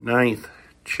Ninth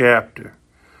chapter,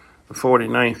 the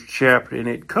 49th chapter, and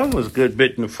it covers a good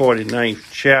bit in the 49th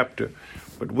chapter,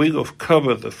 but we will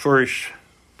cover the first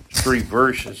three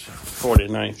verses of the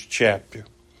 49th chapter.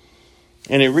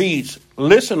 And it reads,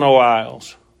 "Listen, O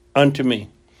isles, unto me,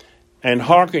 and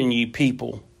hearken, ye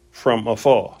people from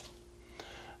afar.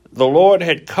 The Lord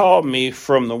had called me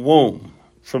from the womb,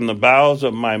 from the bowels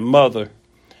of my mother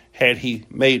had he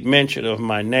made mention of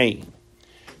my name.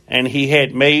 And he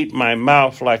had made my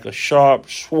mouth like a sharp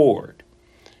sword.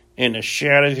 In the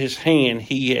shadow of his hand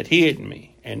he had hid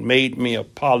me, and made me a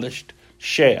polished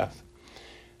shaft.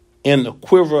 In the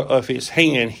quiver of his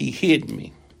hand he hid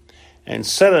me, and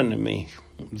said unto me,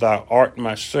 Thou art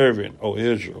my servant, O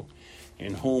Israel,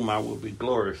 in whom I will be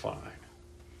glorified."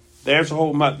 There's a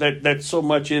whole much that's so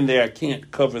much in there. I can't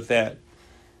cover that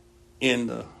in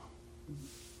the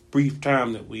brief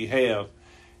time that we have.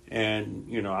 And,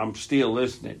 I'm still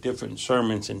listening to different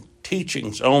sermons and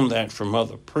teachings on that from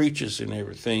other preachers and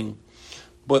everything.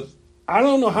 But I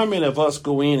don't know how many of us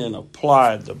go in and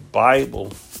apply the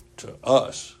Bible to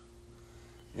us.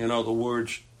 The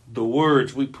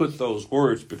words, we put those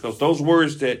words, because those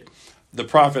words that the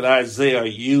prophet Isaiah are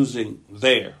using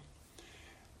there,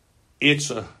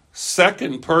 it's a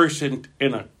second person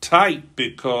in a type,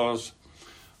 because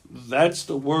that's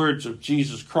the words of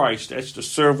Jesus Christ. That's the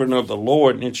servant of the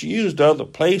Lord. And it's used other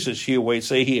places here where it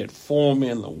say he had formed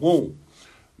in the womb,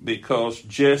 because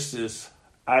just as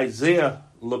Isaiah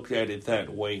looked at it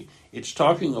that way, it's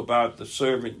talking about the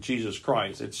servant Jesus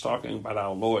Christ. It's talking about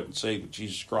our Lord and Savior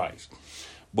Jesus Christ.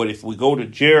 But if we go to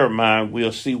Jeremiah,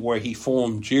 we'll see where he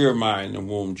formed Jeremiah in the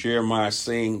womb. Jeremiah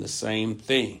saying the same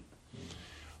thing.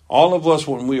 All of us,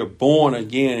 when we are born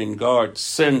again and God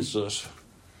sends us,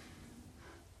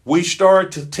 we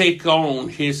start to take on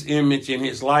his image and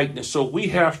his likeness. So we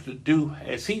have to do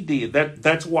as he did.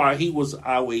 That's why he was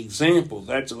our example.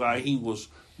 That's why he was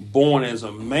born as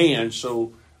a man,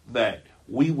 so that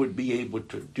we would be able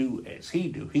to do as he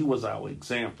do. He was our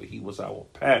example. He was our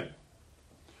pattern.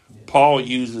 Yeah. Paul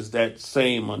uses that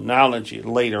same analogy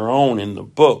later on in the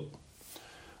book.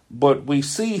 But we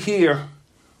see here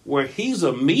where he's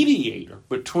a mediator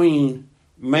between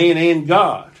man and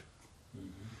God.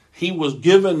 He was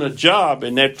given a job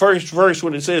in that first verse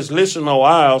when it says, "Listen, O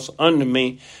isles, unto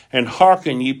me, and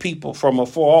hearken, ye people from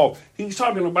afar off." He's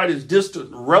talking about his distant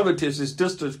relatives, his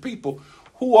distant people.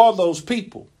 Who are those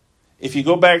people? If you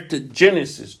go back to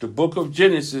Genesis, the book of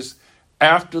Genesis,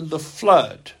 after the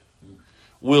flood,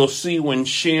 we'll see when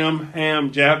Shem,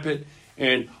 Ham, Japheth,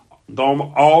 and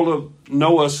all of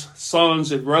Noah's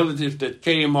sons and relatives that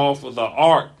came off of the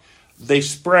ark, they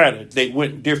spread. They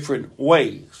went different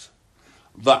ways.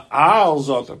 The isles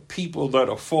are the people that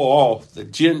are far off, the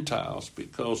Gentiles,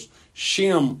 because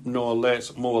Shem, more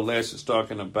or less, is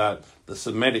talking about the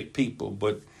Semitic people,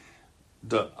 but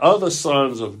the other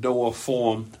sons of Noah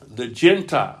formed the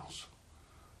Gentiles,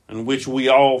 in which we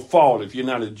all fall. If you're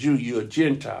not a Jew, you're a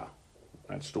Gentile.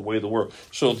 That's the way of the world.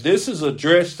 So this is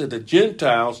addressed to the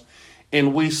Gentiles,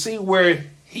 and we see where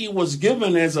he was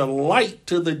given as a light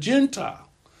to the Gentile.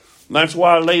 That's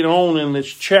why later on in this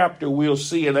chapter we'll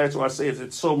see, and that's why I say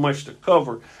it's so much to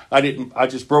cover. I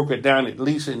just broke it down at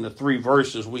least in the three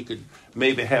verses. We could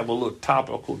maybe have a little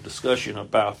topical discussion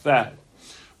about that.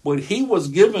 But he was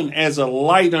given as a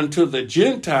light unto the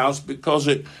Gentiles, because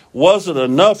it wasn't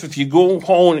enough. If you go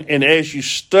home and as you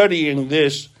studying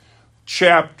this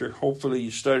chapter, hopefully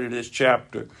you study this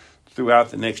chapter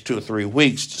throughout the next 2 or 3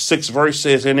 weeks. The 6th verse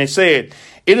says, "And they said,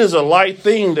 It is a light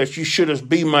thing that you should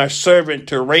be my servant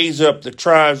to raise up the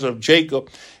tribes of Jacob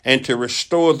and to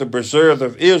restore the preserved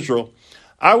of Israel.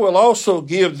 I will also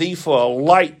give thee for a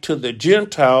light to the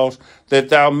Gentiles, that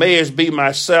thou mayest be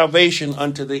my salvation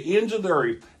unto the ends of the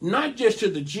earth." Not just to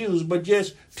the Jews, but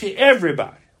just to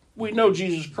everybody. We know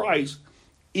Jesus Christ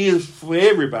is for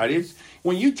everybody.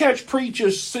 When you catch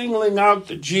preachers singling out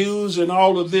the Jews and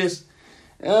all of this,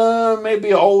 maybe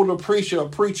an older preacher, a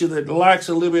preacher that lacks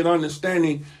a little bit of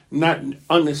understanding, not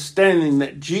understanding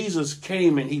that Jesus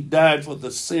came and he died for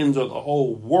the sins of the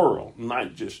whole world,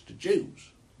 not just the Jews.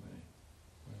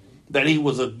 That he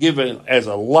was given as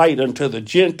a light unto the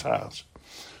Gentiles.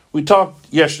 We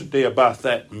talked yesterday about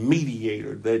that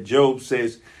mediator that Job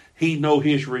says he know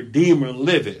his Redeemer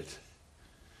liveth.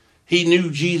 He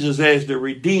knew Jesus as the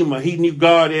Redeemer. He knew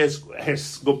God as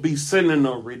going to be sending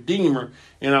a Redeemer.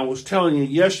 And I was telling you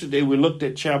yesterday, we looked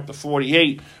at chapter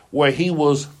 48, where he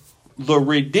was the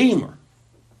Redeemer.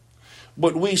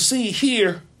 But we see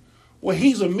here where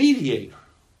he's a mediator.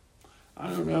 I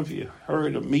don't know if you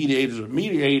heard of mediators. A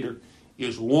mediator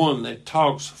is one that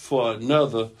talks for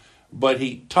another, but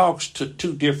he talks to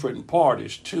two different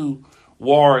parties, two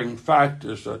warring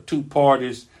factors or two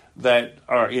parties that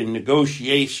are in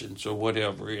negotiations or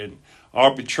whatever. In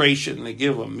arbitration, they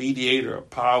give a mediator a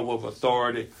power of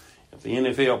authority. If the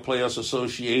NFL Players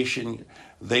Association,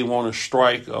 they want to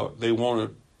strike or they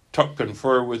want to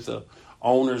confer with the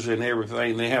owners and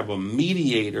everything, they have a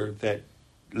mediator that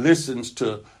listens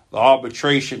to the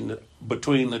arbitration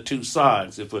between the two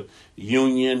sides. If a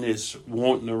union is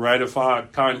wanting to ratify a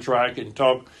contract and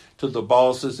talk to the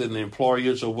bosses and the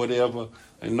employers or whatever,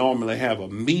 they normally have a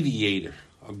mediator,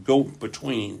 a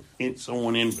go-between,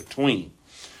 someone in between.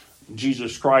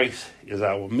 Jesus Christ is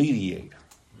our mediator.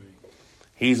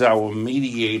 He's our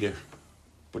mediator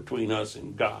between us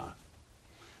and God.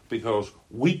 Because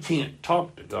we can't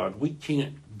talk to God. We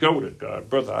can't go to God.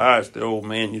 Brother Ives, the old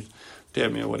man, used to tell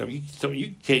me or whatever,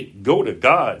 you can't go to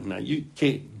God. Now, you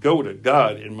can't go to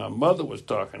God. And my mother was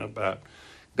talking about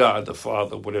God the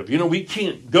Father, whatever. We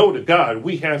can't go to God.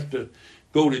 We have to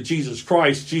go to Jesus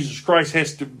Christ. Jesus Christ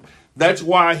has to, that's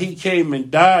why he came and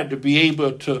died, to be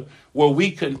able to, where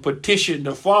we can petition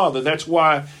the Father. That's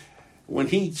why when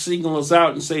he singles us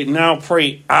out and say, now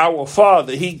pray our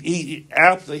Father, he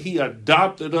after he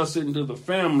adopted us into the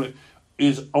family,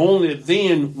 is only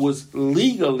then was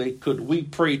legally could we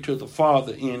pray to the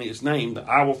Father in his name. The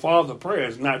Our Father prayer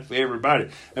is not for everybody.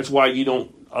 That's why you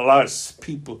don't a lot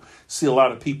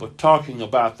of people talking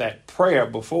about that prayer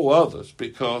before others,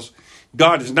 because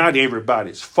God is not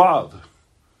everybody's father.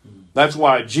 That's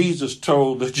why Jesus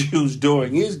told the Jews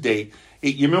during his day,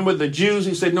 you remember the Jews,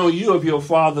 he said, no, you of your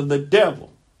father, the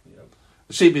devil. Yep.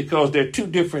 See, because there are two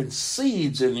different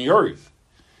seeds in the earth.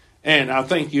 And I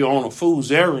think you're on a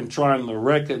fool's errand trying to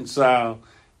reconcile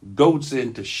goats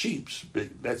into sheep.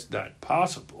 That's not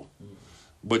possible.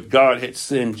 But God had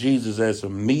sent Jesus as a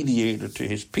mediator to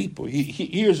his people.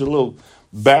 Here's a little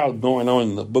battle going on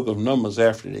in the book of Numbers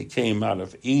after they came out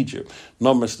of Egypt.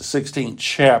 Numbers, the 16th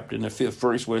chapter, in the 5th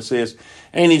verse, where it says,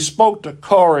 and he spoke to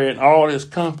Korah and all his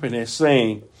company,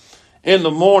 saying, in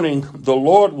the morning the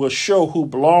Lord will show who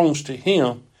belongs to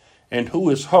him and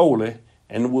who is holy,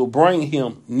 and will bring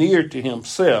him near to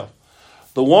himself.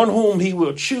 The one whom he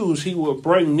will choose, he will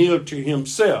bring near to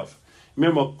himself.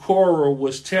 Remember, Korah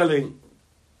was telling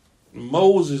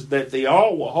Moses that they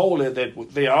all were holy,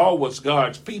 that they all was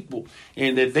God's people,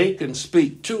 and that they can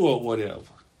speak to or whatever,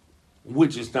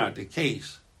 which is not the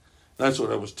case. That's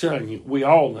what I was telling you. We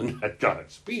all are not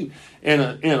God's people. In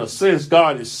a sense,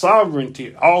 God is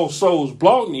sovereignty. All souls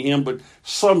belong to him, but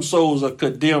some souls are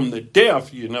condemned to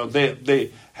death.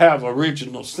 They have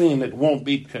original sin that won't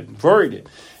be converted.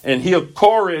 And here,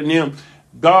 Korah and them,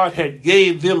 God had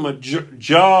gave them a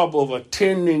job of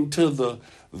attending to the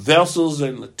vessels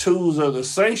and the tools of the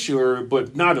sanctuary,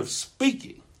 but not of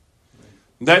speaking.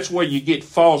 That's where you get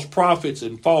false prophets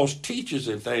and false teachers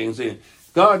and things. And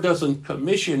God doesn't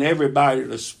commission everybody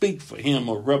to speak for him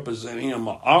or represent him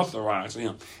or authorize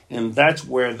him. And that's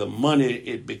where the money,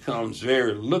 it becomes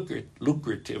very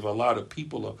lucrative. A lot of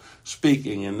people are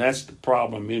speaking, and that's the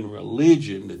problem in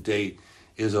religion today,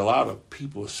 is a lot of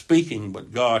people speaking,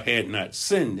 but God had not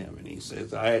sent them. And he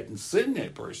says, I hadn't sent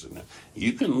that person. Now,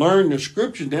 you can learn the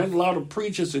scripture. There's a lot of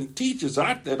preachers and teachers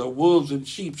out there that are wolves in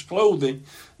sheep's clothing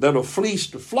that'll fleece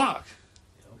the flock.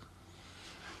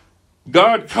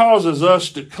 God causes us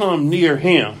to come near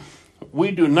him. We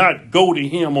do not go to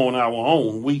him on our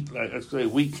own. We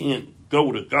can't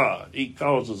go to God. He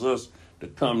causes us to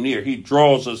come near. He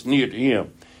draws us near to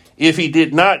him. If he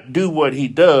did not do what he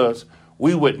does,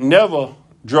 we would never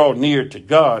draw near to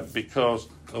God because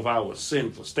of our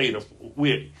sinful state.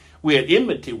 We're at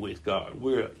enmity with God.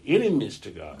 We're enemies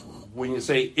to God. When you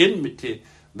say enmity,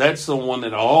 that's someone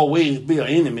that will always be an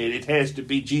enemy. It has to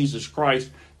be Jesus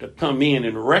Christ to come in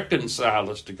and reconcile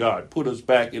us to God, put us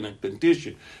back in a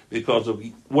condition, because of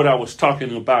what I was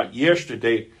talking about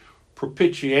yesterday,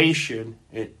 propitiation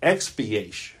and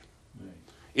expiation. Right.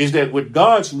 Is that with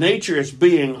God's nature as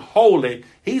being holy,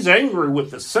 he's angry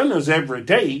with the sinners every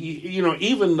day.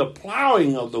 Even the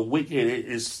plowing of the wicked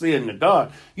is sin to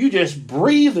God. You just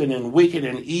breathing in wicked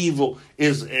and evil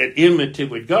is at enmity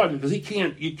with God, because you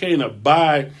can't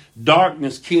abide.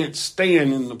 Darkness can't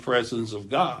stand in the presence of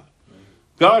God.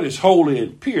 God is holy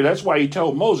and pure. That's why he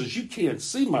told Moses, you can't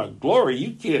see my glory.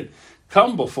 You can't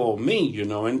come before me,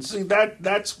 And see,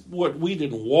 that's what we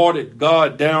didn't watered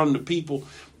God down to people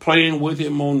playing with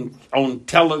him on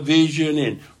television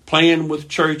and playing with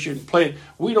church and playing.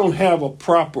 We don't have a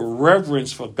proper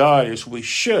reverence for God as we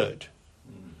should.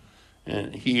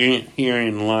 And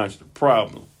herein lies the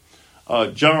problem.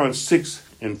 John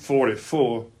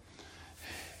 6:44.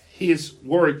 His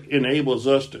work enables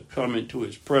us to come into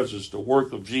his presence. The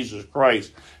work of Jesus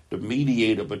Christ, the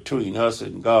mediator between us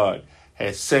and God,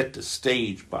 has set the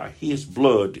stage by his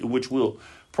blood, which we'll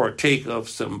partake of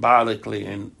symbolically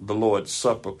in the Lord's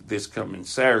Supper this coming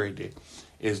Saturday,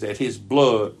 is that his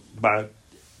blood, by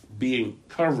being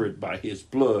covered by his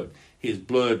blood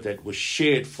that was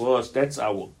shed for us, that's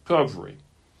our covering.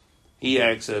 He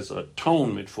acts as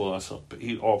atonement for us.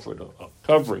 He offered a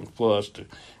covering for us to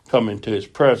come into his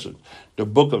presence. The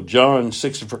book of John,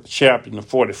 6th chapter, in the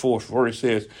 44th verse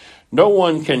says, "No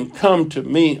one can come to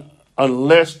me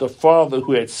unless the Father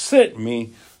who had sent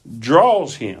me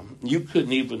draws him." You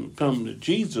couldn't even come to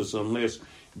Jesus unless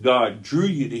God drew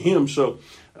you to him. So,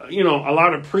 a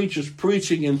lot of preachers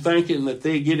preaching and thinking that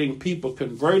they're getting people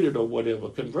converted or whatever.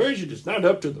 Conversion is not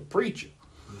up to the preacher.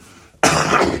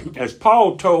 As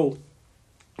Paul told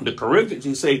the Corinthians,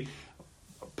 he said,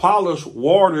 Apollos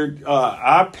watered,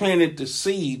 I planted the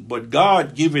seed, but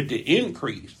God give it the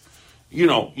increase.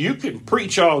 You can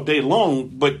preach all day long,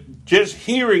 but just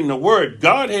hearing the word,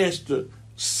 God has to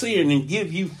send and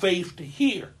give you faith to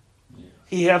hear.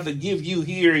 He has to give you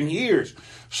hearing ears.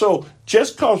 So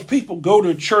just because people go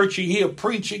to church and hear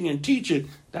preaching and teaching,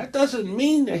 that doesn't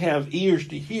mean they have ears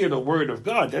to hear the word of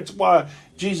God. That's why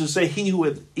Jesus said, he who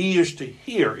has ears to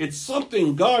hear. It's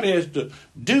something God has to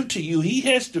do to you. He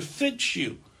has to fix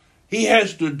you. He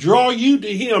has to draw you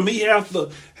to him.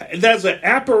 There's an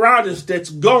apparatus that's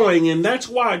going, and that's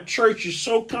why church is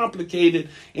so complicated,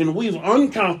 and we've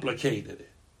uncomplicated it.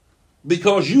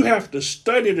 Because you have to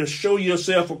study to show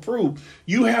yourself approved.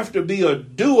 You have to be a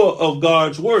doer of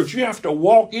God's words. You have to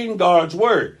walk in God's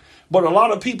word. But a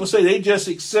lot of people say they just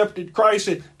accepted Christ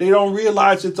and they don't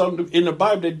realize it's in the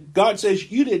Bible that God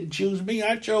says, you didn't choose me,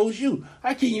 I chose you.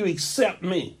 How can you accept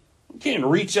me? We can't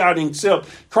reach out and accept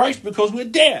Christ because we're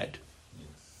dead.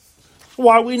 That's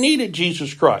why we needed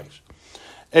Jesus Christ.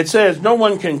 It says, no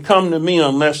one can come to me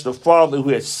unless the Father who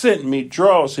has sent me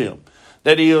draws him.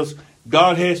 That is,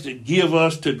 God has to give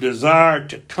us the desire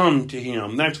to come to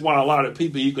him. That's why a lot of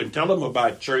people, you can tell them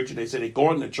about church and they say they're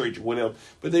going to church or whatever,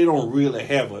 but they don't really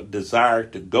have a desire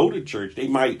to go to church. They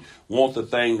might want the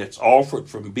thing that's offered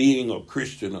from being a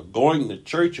Christian or going to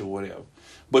church or whatever.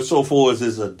 But so far as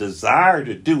there's a desire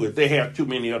to do it, they have too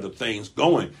many other things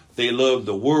going. They love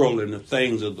the world and the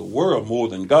things of the world more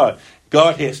than God.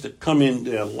 God has to come in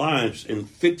their lives and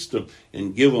fix them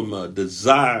and give them a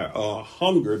desire, a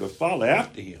hunger to follow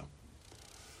after him.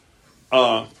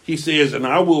 He says, and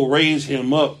I will raise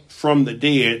him up from the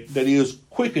dead, that is,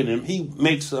 quicken him. He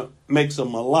makes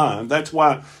them alive. That's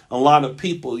why a lot of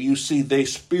people, you see, they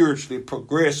spiritually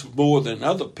progress more than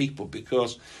other people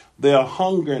because they're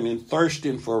hungering and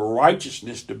thirsting for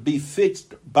righteousness to be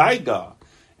fixed by God.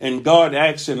 And God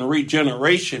acts in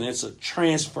regeneration. It's a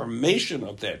transformation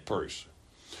of that person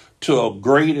to a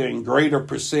greater and greater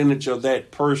percentage of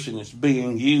that person is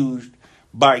being used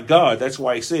by God. That's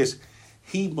why he says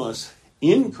he must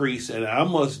increase and I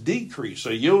must decrease. So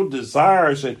your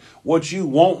desires and what you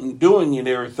want and doing and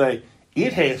everything,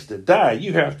 it has to die.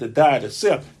 You have to die to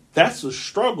self. That's a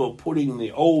struggle, putting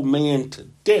the old man to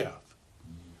death.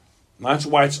 That's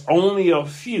why it's only a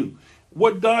few.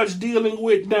 What God's dealing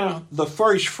with now, the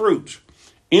first fruits.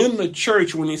 In the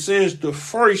church, when he says the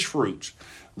first fruits,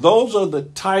 those are the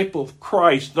type of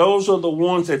Christ. Those are the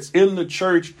ones that's in the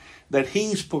church that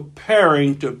he's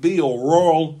preparing to be a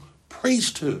royal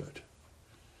priesthood.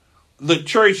 The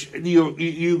church,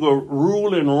 you go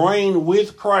rule and reign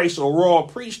with Christ, a royal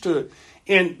priesthood.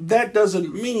 And that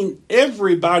doesn't mean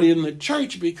everybody in the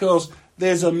church, because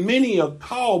there's a many are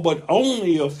called, but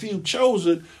only a few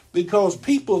chosen, because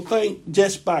people think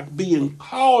just by being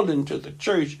called into the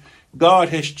church, God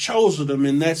has chosen them,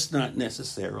 and that's not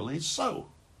necessarily so.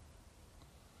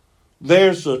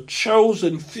 There's a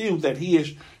chosen few that he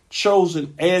has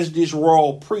chosen as this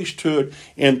royal priesthood,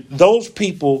 and those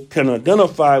people can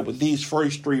identify with these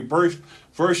first three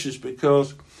verses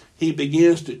because he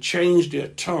begins to change their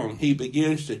tongue. He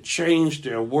begins to change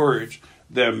their words,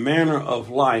 their manner of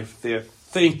life, their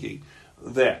thinking,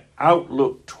 their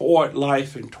outlook toward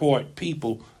life and toward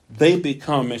people. They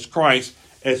become as Christ,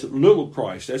 as little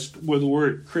Christ. That's where the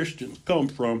word Christians come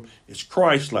from. It's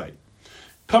Christ-like.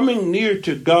 Coming near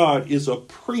to God is a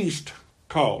priest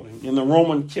calling. In the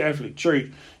Roman Catholic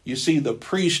Church, you see the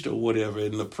priest or whatever,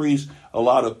 and the priest, a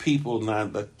lot of people now,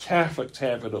 the Catholics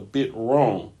have it a bit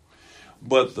wrong.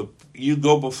 But you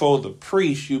go before the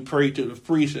priest, you pray to the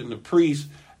priest, and the priest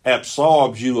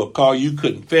absolves you or call you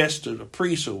confess to the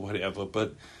priest or whatever.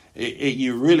 But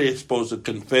you're really supposed to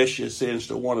confess your sins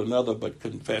to one another, but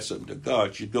confess them to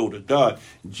God. You go to God.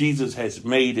 Jesus has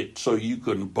made it so you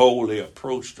can boldly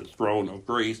approach the throne of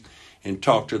grace and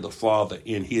talk to the Father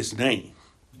in his name.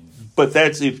 But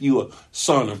that's if you're a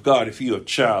son of God, if you're a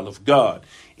child of God.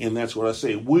 And that's what I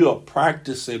say. We are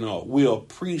practicing, or we are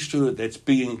priesthood that's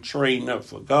being trained up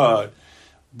for God.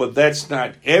 But that's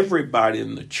not everybody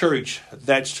in the church.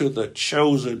 That's to the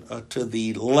chosen, to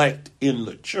the elect in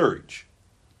the church.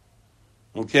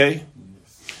 Okay?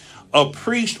 A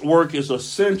priest work is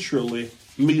essentially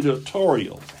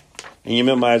mediatorial. And you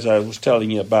remember as I was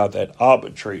telling you about that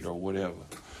arbitrator or whatever.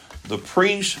 The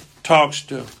priest talks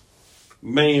to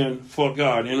man for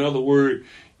God. In other words,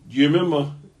 you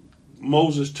remember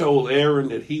Moses told Aaron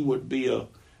that he would be a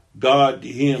God to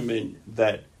him, and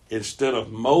that instead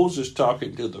of Moses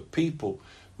talking to the people,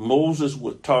 Moses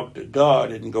would talk to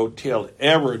God and go tell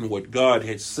Aaron what God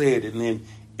had said, and then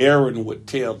Aaron would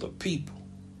tell the people.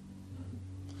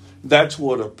 That's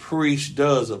what a priest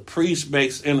does. A priest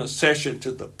makes intercession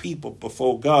to the people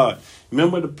before God.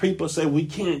 Remember, the people say we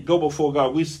can't go before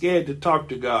God. We're scared to talk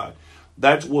to God.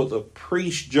 That's what the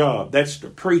priest's job. That's the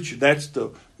preacher. That's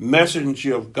the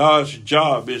messenger of God's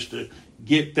job, is to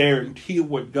get there and hear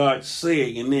what God's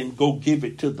saying and then go give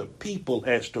it to the people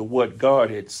as to what God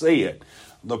had said.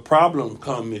 The problem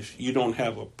comes if you don't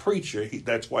have a preacher.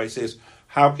 That's why he says,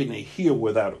 how can they hear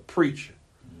without a preacher?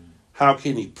 How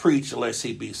can he preach unless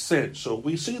he be sent? So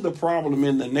we see the problem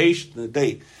in the nation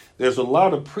today. There's a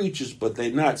lot of preachers, but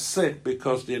they're not sent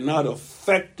because they're not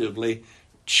effectively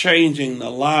changing the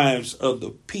lives of the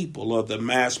people, or the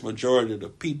mass majority of the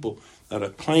people that are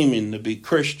claiming to be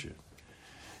Christian.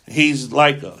 He's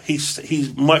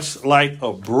much like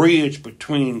a bridge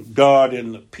between God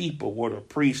and the people, what a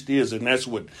priest is, and that's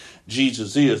what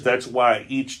Jesus is. That's why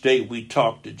each day we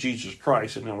talk to Jesus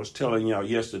Christ. And I was telling y'all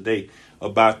yesterday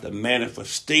about the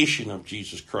manifestation of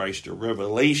Jesus Christ, the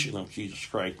revelation of Jesus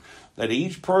Christ, that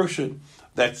each person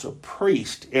that's a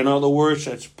priest, in other words,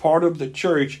 that's part of the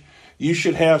church, you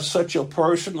should have such a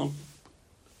personal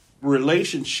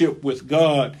relationship with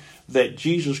God that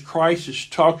Jesus Christ is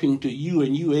talking to you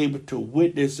and you able to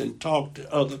witness and talk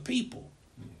to other people.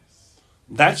 Yes.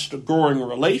 That's the growing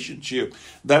relationship.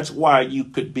 That's why you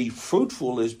could be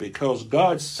fruitful, is because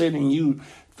God's sending you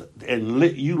and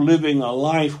you living a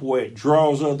life where it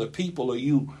draws other people, or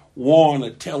you want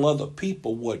to tell other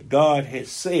people what God has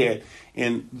said.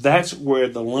 And that's where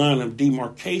the line of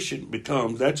demarcation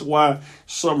becomes. That's why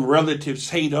some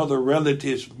relatives hate other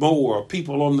relatives more, or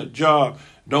people on the job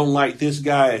don't like this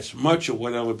guy as much or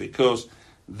whatever, because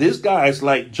this guy is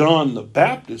like John the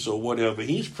Baptist or whatever.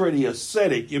 He's pretty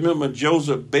ascetic. You remember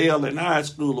Joseph Bell in high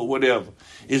school or whatever.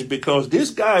 It's because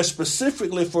this guy is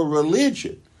specifically for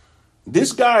religion.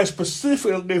 This guy is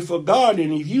specifically for God.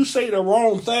 And if you say the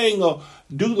wrong thing or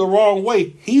do the wrong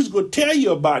way, he's going to tell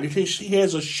you about it. He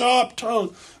has a sharp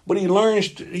tongue, but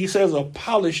he says a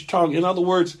polished tongue. In other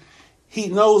words, he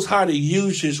knows how to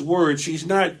use his words. He's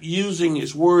not using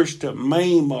his words to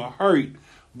maim or hurt,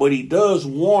 but he does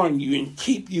warn you and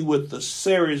keep you with the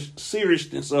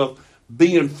seriousness of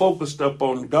being focused up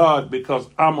on God, because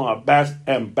I'm an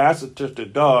ambassador to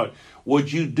God.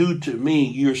 What you do to me,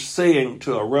 you're saying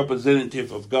to a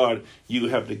representative of God, you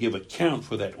have to give account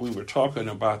for that. We were talking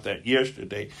about that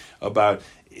yesterday, about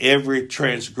every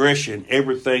transgression,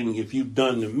 everything if you've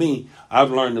done to me,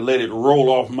 I've learned to let it roll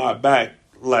off my back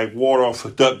like water off a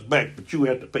duck's back, but you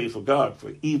have to pay for God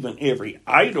for even every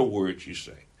idle word you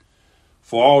say,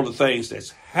 for all the things that's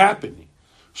happening.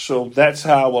 So that's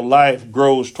how a life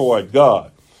grows toward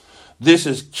God. This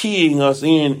is keying us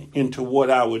into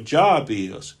what our job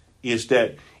is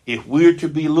that if we're to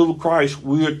be little Christ,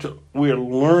 we're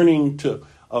learning to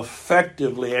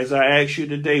effectively, as I asked you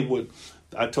today,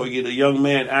 I told you the young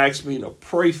man asked me to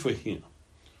pray for him.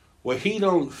 Well, he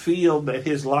don't feel that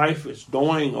his life is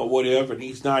going or whatever, and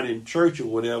he's not in church or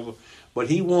whatever, but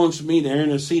he wants me to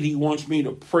intercede. He wants me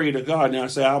to pray to God. Now I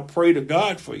say, I'll pray to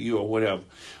God for you or whatever.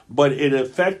 But it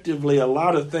effectively, a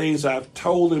lot of things I've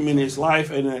told him in his life,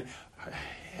 and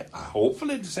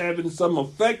hopefully it's having some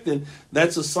effect, and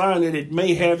that's a sign that it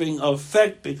may having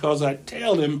effect, because I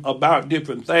tell him about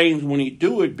different things when he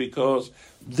do it, because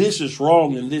this is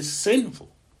wrong and this is sinful.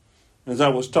 As I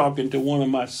was talking to one of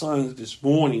my sons this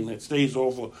morning that stays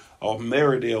over off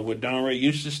Merridale where Don Ray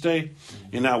used to stay,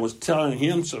 and I was telling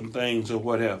him some things or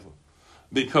whatever.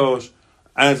 Because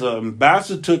as an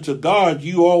ambassador to God,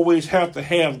 you always have to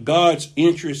have God's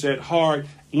interests at heart,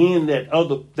 in that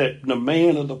the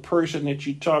man or the person that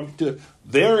you talk to,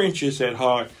 their interests at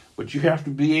heart. But you have to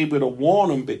be able to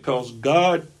warn them, because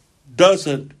God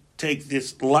doesn't take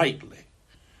this lightly.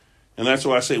 And that's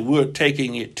why I say we're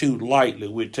taking it too lightly.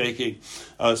 We're taking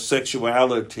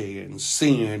sexuality and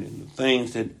sin and the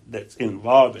things that's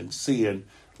involved in sin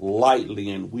lightly.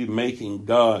 And we're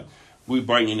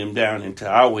bringing him down into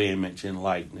our image and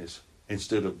likeness,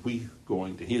 instead of we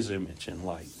going to his image and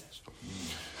likeness.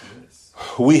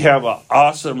 we have an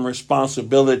awesome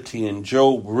responsibility, and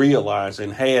Job realized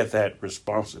and had that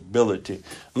responsibility.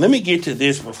 Let me get to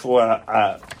this before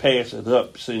I pass it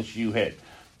up, since you had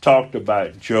talked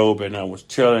about Job, and I was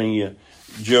telling you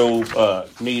Job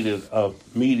needed a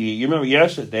mediator. You remember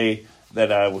yesterday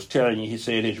that I was telling you, he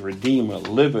said his Redeemer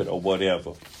liveth or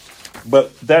whatever.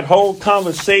 But that whole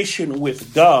conversation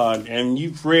with God, and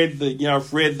I've read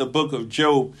the book of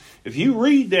Job. If you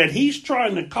read that, he's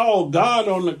trying to call God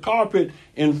on the carpet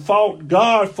and fault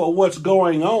God for what's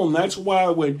going on. That's why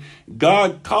when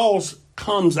God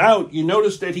comes out, you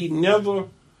notice that he never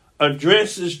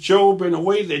addresses Job in a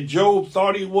way that Job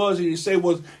thought he was. And he said,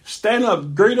 well, stand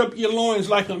up, gird up your loins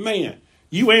like a man.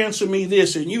 You answer me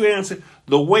this, and you answer.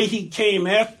 The way he came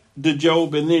after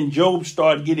Job, and then Job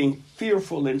started getting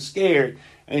fearful and scared.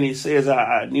 And he says,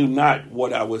 I knew not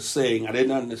what I was saying. I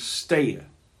didn't understand.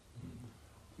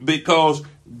 Because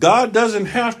God doesn't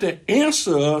have to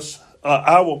answer us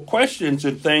our questions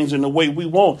and things in the way we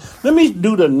want. Let me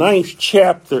do the 9th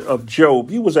chapter of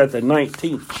Job. You was at the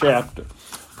 19th chapter.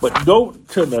 But go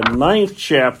to the 9th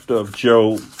chapter of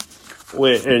Job.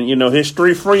 And his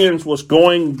 3 friends was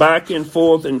going back and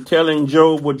forth and telling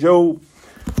Job, well, Job,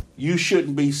 you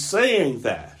shouldn't be saying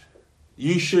that.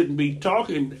 You shouldn't be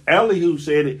talking. Elihu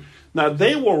said it. Now,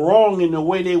 they were wrong in the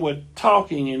way they were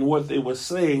talking and what they were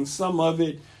saying. Some of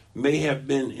it may have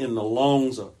been in the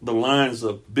lines of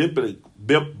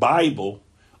Bible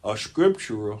or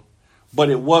scriptural, but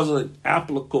it wasn't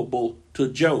applicable to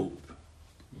Job.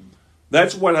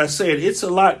 That's what I said. It's a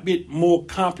lot bit more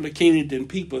complicated than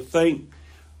people think.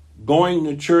 Going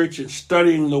to church and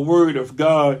studying the Word of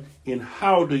God, and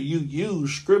how do you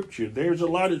use Scripture? There's a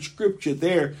lot of Scripture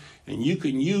there, and you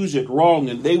can use it wrong,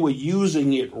 and they were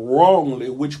using it wrongly,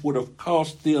 which would have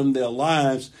cost them their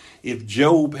lives if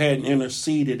Job hadn't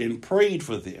interceded and prayed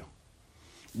for them.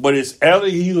 But as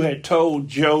Elihu had told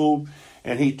Job,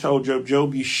 and he told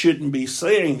Job, you shouldn't be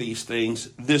saying these things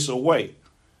this way.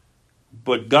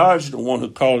 But God's the one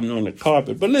who called him on the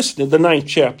carpet. But listen to the 9th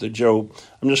chapter, Job.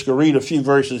 I'm just going to read a few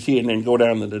verses here and then go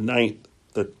down to the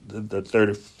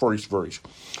 31st verse.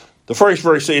 The first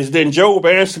verse says, Then Job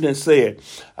answered and said,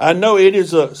 I know it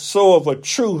is so of a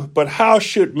truth, but how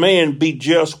should man be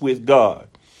just with God?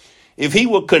 If he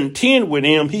will contend with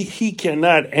him, he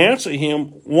cannot answer him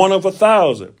 1 of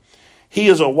 1,000. He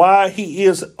is a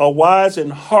wise in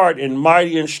heart and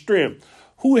mighty in strength,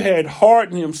 who had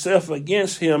hardened himself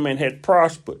against him and had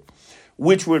prospered,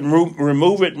 which would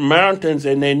remove it mountains,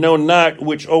 and they know not,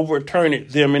 which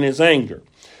overturneth them in his anger,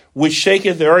 which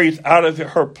shaketh the earth out of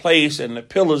her place and the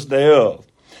pillars thereof,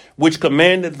 which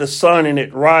commanded the sun, and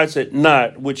it riseth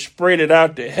not, which spreadeth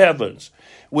out the heavens,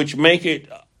 which maketh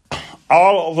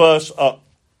all of us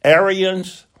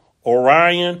Arians,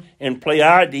 Orion, and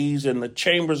Pleiades in the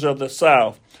chambers of the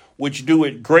south, which do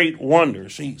it great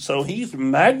wonders. So he's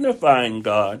magnifying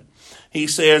God. He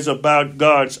says about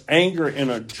God's anger and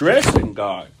addressing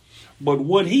God. But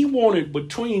what he wanted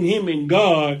between him and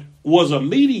God was a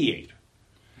mediator.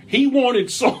 He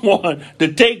wanted someone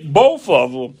to take both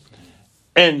of them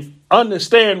and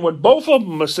understand what both of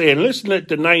them are saying. Listen to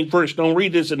the 9th verse. Don't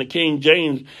read this in the King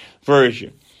James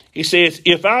Version. He says,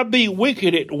 If I be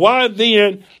wicked, why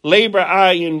then labor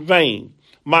I in vain?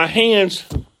 My hands...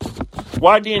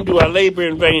 Why then do I labor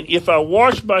in vain? If I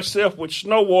wash myself with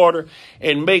snow water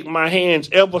and make my hands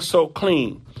ever so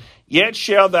clean, yet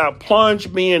shalt thou plunge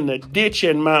me in the ditch,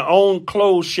 and my own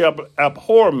clothes shall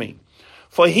abhor me.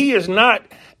 For he is not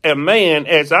a man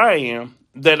as I am,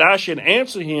 that I should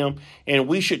answer him, and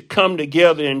we should come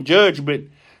together in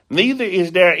judgment. Neither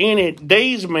is there any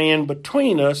daysman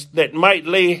between us that might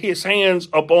lay his hands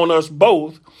upon us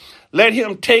both. Let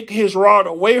him take his rod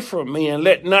away from me, and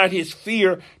let not his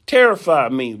fear terrify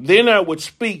me. Then I would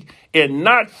speak and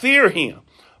not fear him.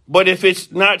 But if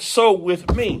it's not so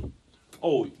with me,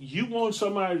 you want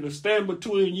somebody to stand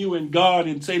between you and God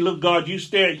and say, look, God, you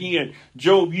stand here, and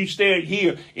Job, you stand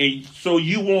here, and so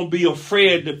you won't be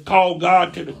afraid to call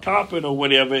God to the carpet or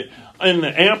whatever. In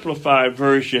the Amplified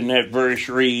Version, that verse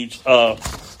reads,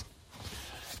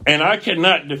 and I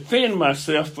cannot defend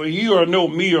myself, for you are no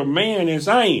mere man as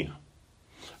I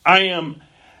am.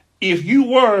 If you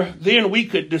were, then we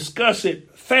could discuss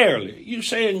it fairly. You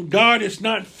saying God is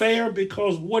not fair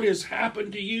because what has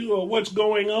happened to you or what's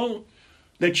going on,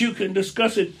 that you can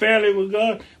discuss it fairly with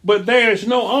God? But there is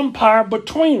no umpire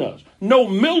between us, no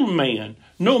middleman,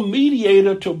 no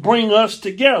mediator to bring us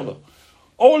together.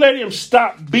 Oh, let him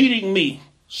stop beating me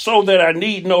so that I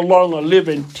need no longer live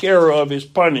in terror of his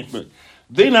punishment.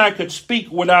 Then I could speak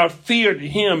without fear to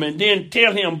him and then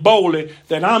tell him boldly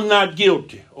that I'm not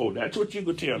guilty. Oh, that's what you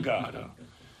could tell God.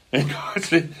 And God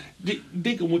said,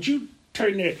 Deacon, would you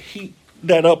turn that heat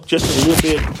that up just a little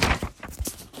bit.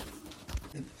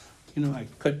 You know, I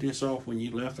cut this off when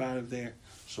you left out of there,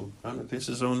 so none of this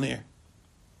is on there.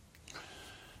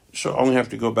 So I'm going to have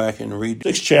to go back and read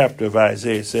this chapter of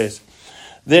Isaiah. It says,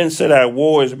 "Then said I,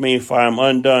 woe is me, for I am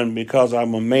undone, because I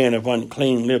am a man of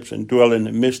unclean lips, and dwell in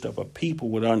the midst of a people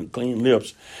with unclean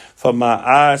lips. For my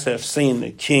eyes have seen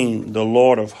the King, the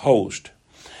Lord of hosts."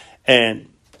 And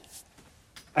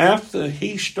after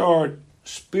he started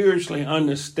spiritually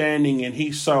understanding and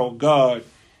he saw God,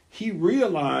 he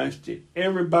realized that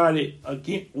everybody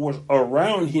was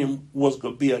around him was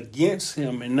going to be against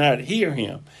him and not hear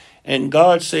him. And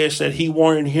God says that he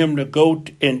wanted him to go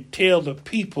and tell the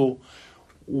people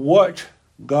what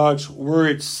God's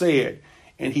word said.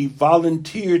 And he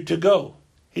volunteered to go.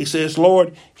 He says,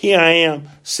 "Lord, here I am,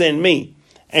 send me."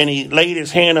 And he laid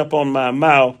his hand upon my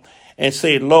mouth and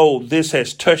said, "Lo, this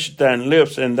has touched thine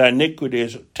lips, and thy iniquity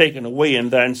is taken away,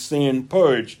 and thine sin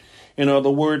purged." In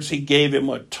other words, he gave him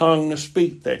a tongue to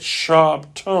speak, that sharp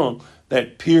tongue,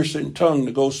 that piercing tongue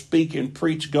to go speak and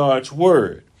preach God's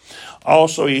word.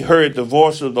 Also, he heard the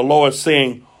voice of the Lord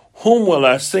saying, "Whom will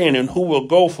I send, and who will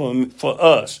go for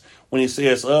us?" When he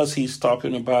says us, he's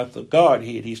talking about the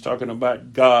Godhead. He's talking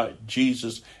about God,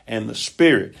 Jesus, and the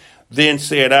Spirit. Then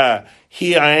said I,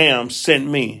 "Here I am,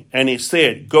 send me." And he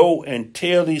said, "Go and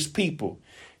tell these people,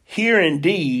 hear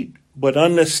indeed, but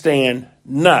understand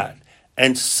not,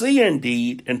 and see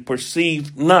indeed, and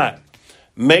perceive not.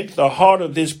 Make the heart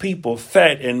of this people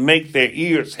fat, and make their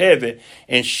ears heavy,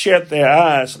 and shut their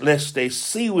eyes, lest they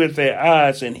see with their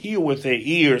eyes, and hear with their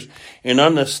ears, and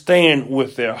understand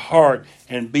with their heart,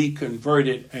 and be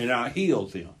converted, and I heal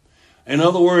them." In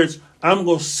other words, I'm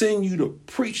going to send you to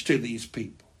preach to these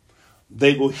people.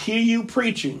 They will hear you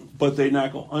preaching, but they're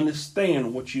not going to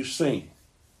understand what you're saying.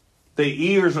 Their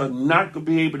ears are not going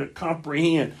to be able to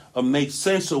comprehend or make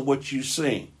sense of what you're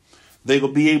saying. They're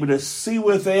going to be able to see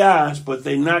with their eyes, but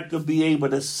they're not going to be able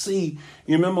to see.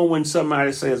 You remember when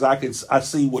somebody says, I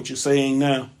see what you're saying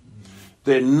now?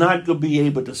 They're not going to be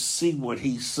able to see what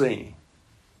he's saying.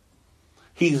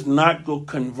 He's not going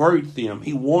to convert them.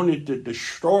 He wanted to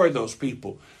destroy those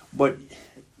people, but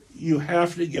you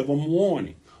have to give them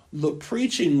warning. The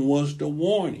preaching was the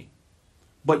warning.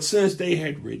 But since they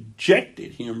had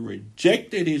rejected him,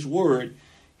 rejected his word,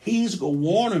 he's going to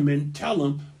warn them and tell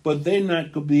them, but they're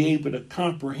not going to be able to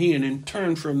comprehend and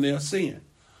turn from their sin.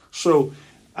 So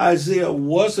Isaiah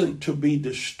wasn't to be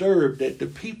disturbed that the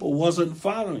people wasn't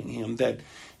following him, that,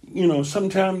 you know,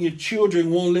 sometimes your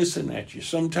children won't listen at you.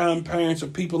 Sometimes parents or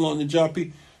people on the job,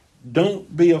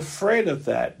 don't be afraid of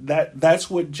that. That's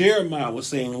what Jeremiah was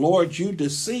saying. "Lord, you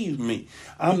deceived me.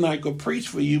 I'm not going to preach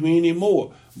for you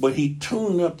anymore." But he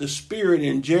tuned up the spirit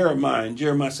in Jeremiah. And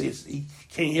Jeremiah says he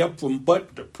can't help from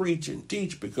but to preach and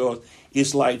teach because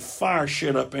it's like fire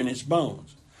shut up in his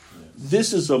bones. Yes.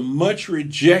 This is a much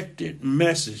rejected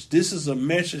message. This is a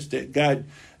message that God,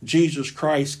 Jesus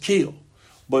Christ, killed.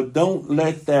 But don't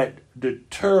let that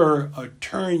deter or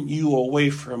turn you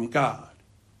away from God.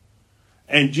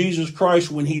 And Jesus Christ,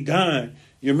 when he died,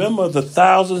 you remember the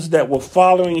thousands that were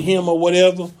following him or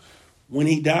whatever? When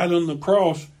he died on the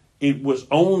cross, it was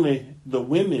only the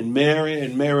women, Mary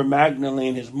and Mary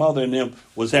Magdalene, his mother, and them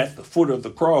was at the foot of the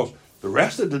cross. The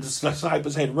rest of the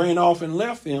disciples had ran off and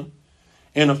left him.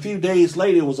 And a few days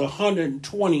later, it was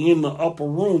 120 in the upper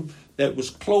room that was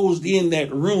closed in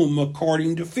that room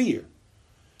according to fear.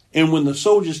 And when the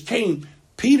soldiers came,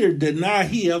 Peter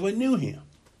denied he ever knew him.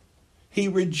 He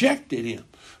rejected him.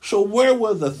 So where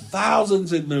were the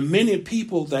thousands and the many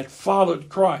people that followed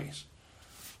Christ?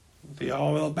 They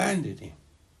all abandoned him.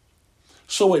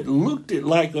 So it looked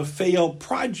like a failed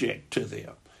project to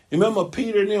them. Remember,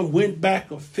 Peter and them went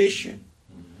back a fishing.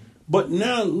 But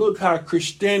now look how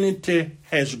Christianity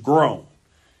has grown.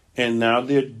 And now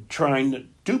they're trying to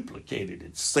duplicate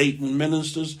it. Satan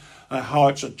ministers, our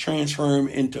hearts are transformed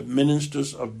into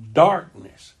ministers of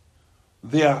darkness.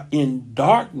 They are in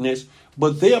darkness,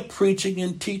 but they're preaching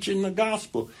and teaching the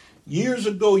gospel. Years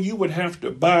ago, you would have to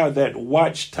buy that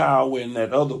Watchtower and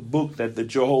that other book that the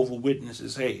Jehovah's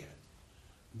Witnesses had.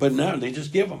 But now they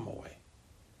just give them away.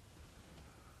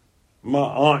 My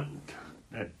aunt,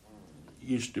 that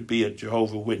used to be a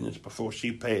Jehovah's Witness before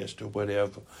she passed or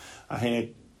whatever,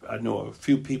 I know a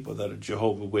few people that are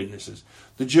Jehovah's Witnesses.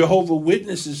 The Jehovah's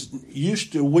Witnesses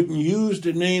wouldn't use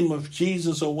the name of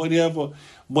Jesus or whatever,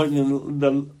 but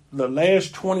in the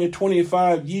last 20,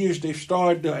 25 years, they've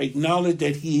started to acknowledge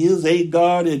that he is a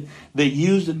God, and they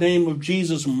use the name of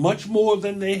Jesus much more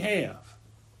than they have.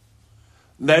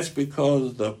 That's because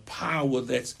of the power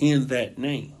that's in that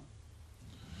name.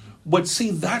 But see,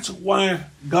 that's why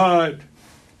God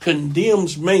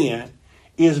condemns man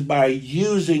is by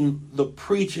using the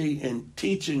preaching and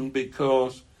teaching,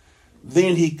 because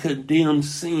then he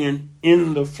condemns sin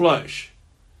in the flesh.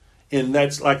 And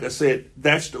that's, like I said,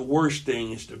 that's the worst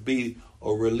thing, is to be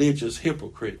a religious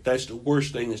hypocrite. That's the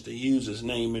worst thing, is to use his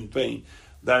name in vain.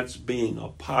 That's being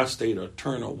apostate or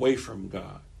turn away from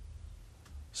God.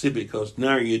 See, because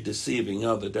now you're deceiving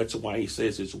others. That's why he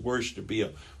says it's worse to be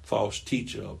a false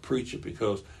teacher or preacher,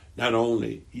 because not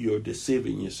only you're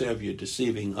deceiving yourself, you're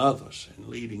deceiving others and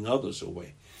leading others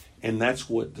away. And that's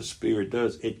what the Spirit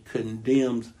does. It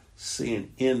condemns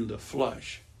sin in the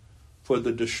flesh for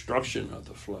the destruction of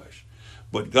the flesh.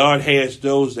 But God has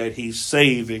those that he's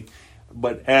saving.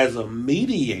 But as a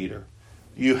mediator,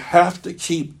 you have to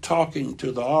keep talking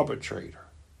to the arbitrator.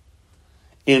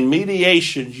 In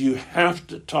mediations, you have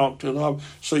to talk to the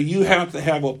arbitrator. So you have to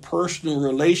have a personal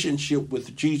relationship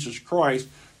with Jesus Christ,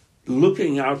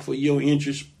 looking out for your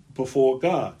interests before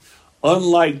God.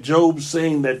 Unlike Job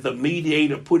saying that the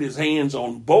mediator put his hands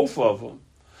on both of them.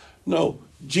 No,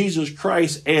 Jesus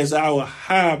Christ as our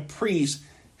high priest,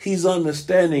 he's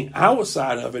understanding our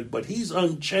side of it, but he's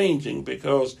unchanging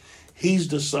because he's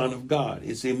the Son of God.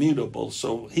 It's immutable.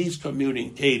 So he's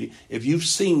communicating. If you've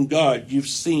seen God, if you've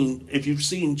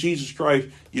seen Jesus Christ,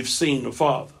 you've seen the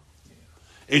Father.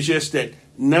 It's just that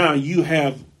now you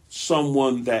have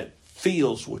someone that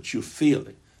feels what you're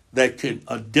feeling, that can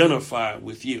identify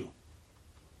with you.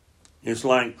 It's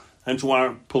like, that's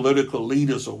why political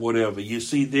leaders or whatever, you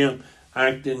see them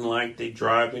acting like they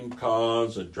driving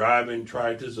cars or driving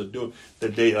tractors or doing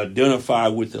that, they identify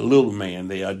with the little man.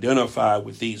 They identify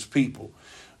with these people.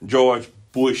 George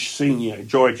Bush Sr.,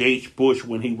 George H. Bush,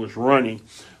 when he was running,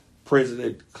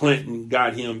 President Clinton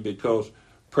got him because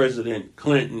President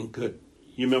Clinton could,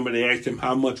 you remember they asked him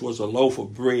how much was a loaf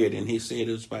of bread, and he said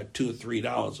it was about $2 or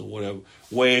 $3 or whatever.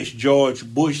 Whereas George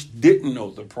Bush didn't know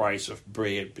the price of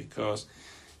bread because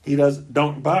he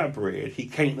don't buy bread. He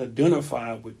can't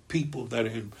identify with people that are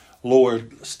in lower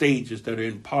stages, that are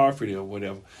in poverty or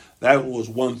whatever. That was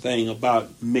one thing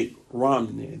about Mitt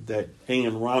Romney, that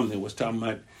Ann Romney was talking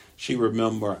about. She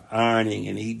remember ironing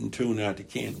and eating tuna out the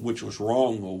can, which was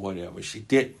wrong or whatever. She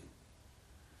didn't.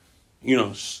 You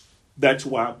know, that's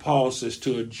why Paul says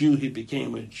to a Jew, he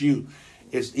became a Jew.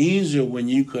 It's easier when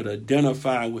you could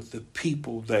identify with the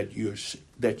people that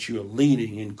you're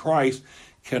leading. In Christ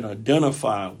can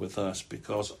identify with us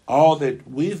because all that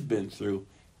we've been through,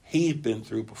 he's been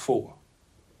through before.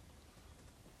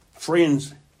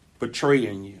 Friends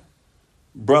betraying you,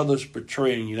 brothers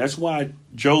betraying you. That's why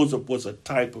Joseph was a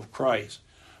type of Christ,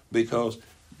 because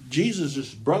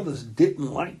Jesus' brothers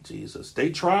didn't like Jesus.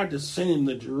 They tried to send him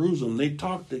to Jerusalem. They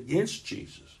talked against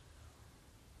Jesus.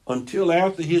 Until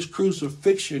after his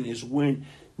crucifixion is when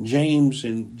James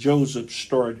and Joseph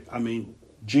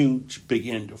Jews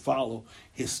began to follow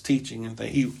his teaching, and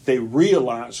they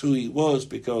realized who he was,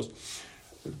 because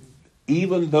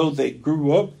even though they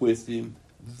grew up with him,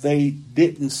 they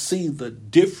didn't see the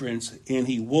difference in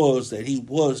he was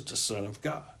the Son of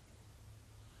God.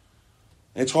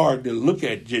 It's hard to look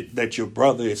at that your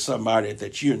brother is somebody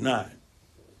that you're not.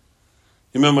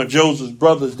 Remember Joseph's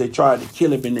brothers, they tried to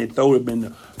kill him and they threw him in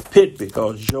the pit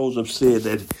because Joseph said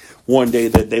that one day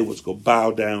that they was going to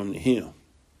bow down to him.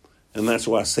 And that's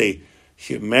why I say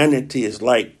humanity is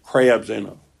like crabs in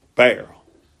a barrel.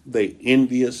 They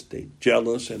envious, they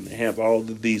jealous, and they have all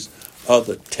of these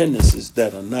other tendencies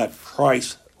that are not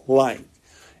Christ-like.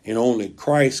 And only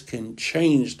Christ can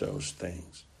change those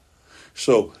things.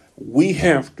 So we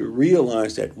have to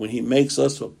realize that when he makes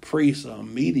us a priest or a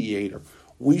mediator,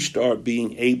 we start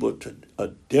being able to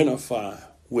identify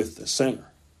with the sinner.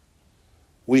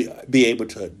 We be able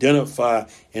to identify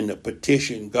and to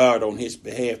petition God on his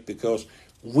behalf, because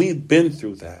we've been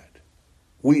through that.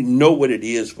 We know what it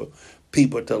is for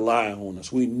people to lie on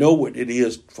us. We know what it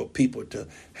is for people to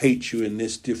hate you in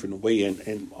this different way,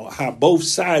 and how both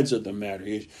sides of the matter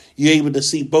is. You're able to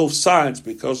see both sides,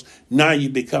 because now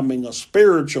you're becoming a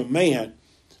spiritual man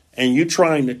and you're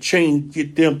trying to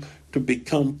get them to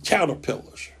become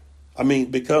caterpillars.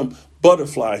 Become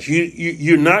butterflies.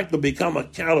 You're not going to become a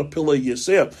caterpillar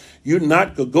yourself. You're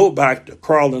not going to go back to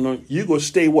crawling on. You're going to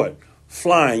stay what?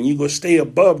 Flying. You're going to stay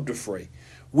above the fray.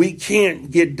 We can't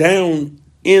get down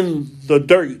in the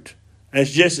dirt.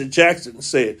 As Jesse Jackson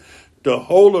said, to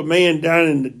hold a man down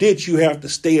in the ditch, you have to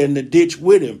stay in the ditch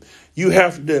with him.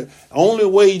 The only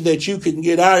way that you can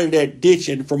get out of that ditch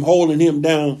and from holding him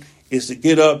down is to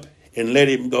get up and let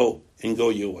him go and go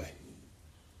your way.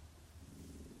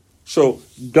 So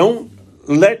don't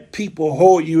let people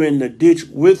hold you in the ditch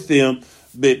with them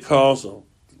because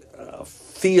of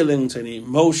feelings and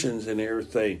emotions and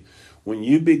everything. When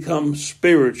you become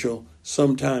spiritual,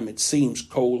 sometimes it seems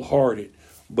cold-hearted,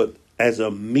 but as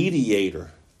a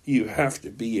mediator, you have to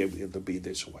be able to be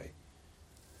this way.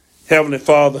 Heavenly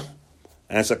Father,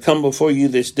 as I come before you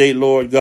this day, Lord God,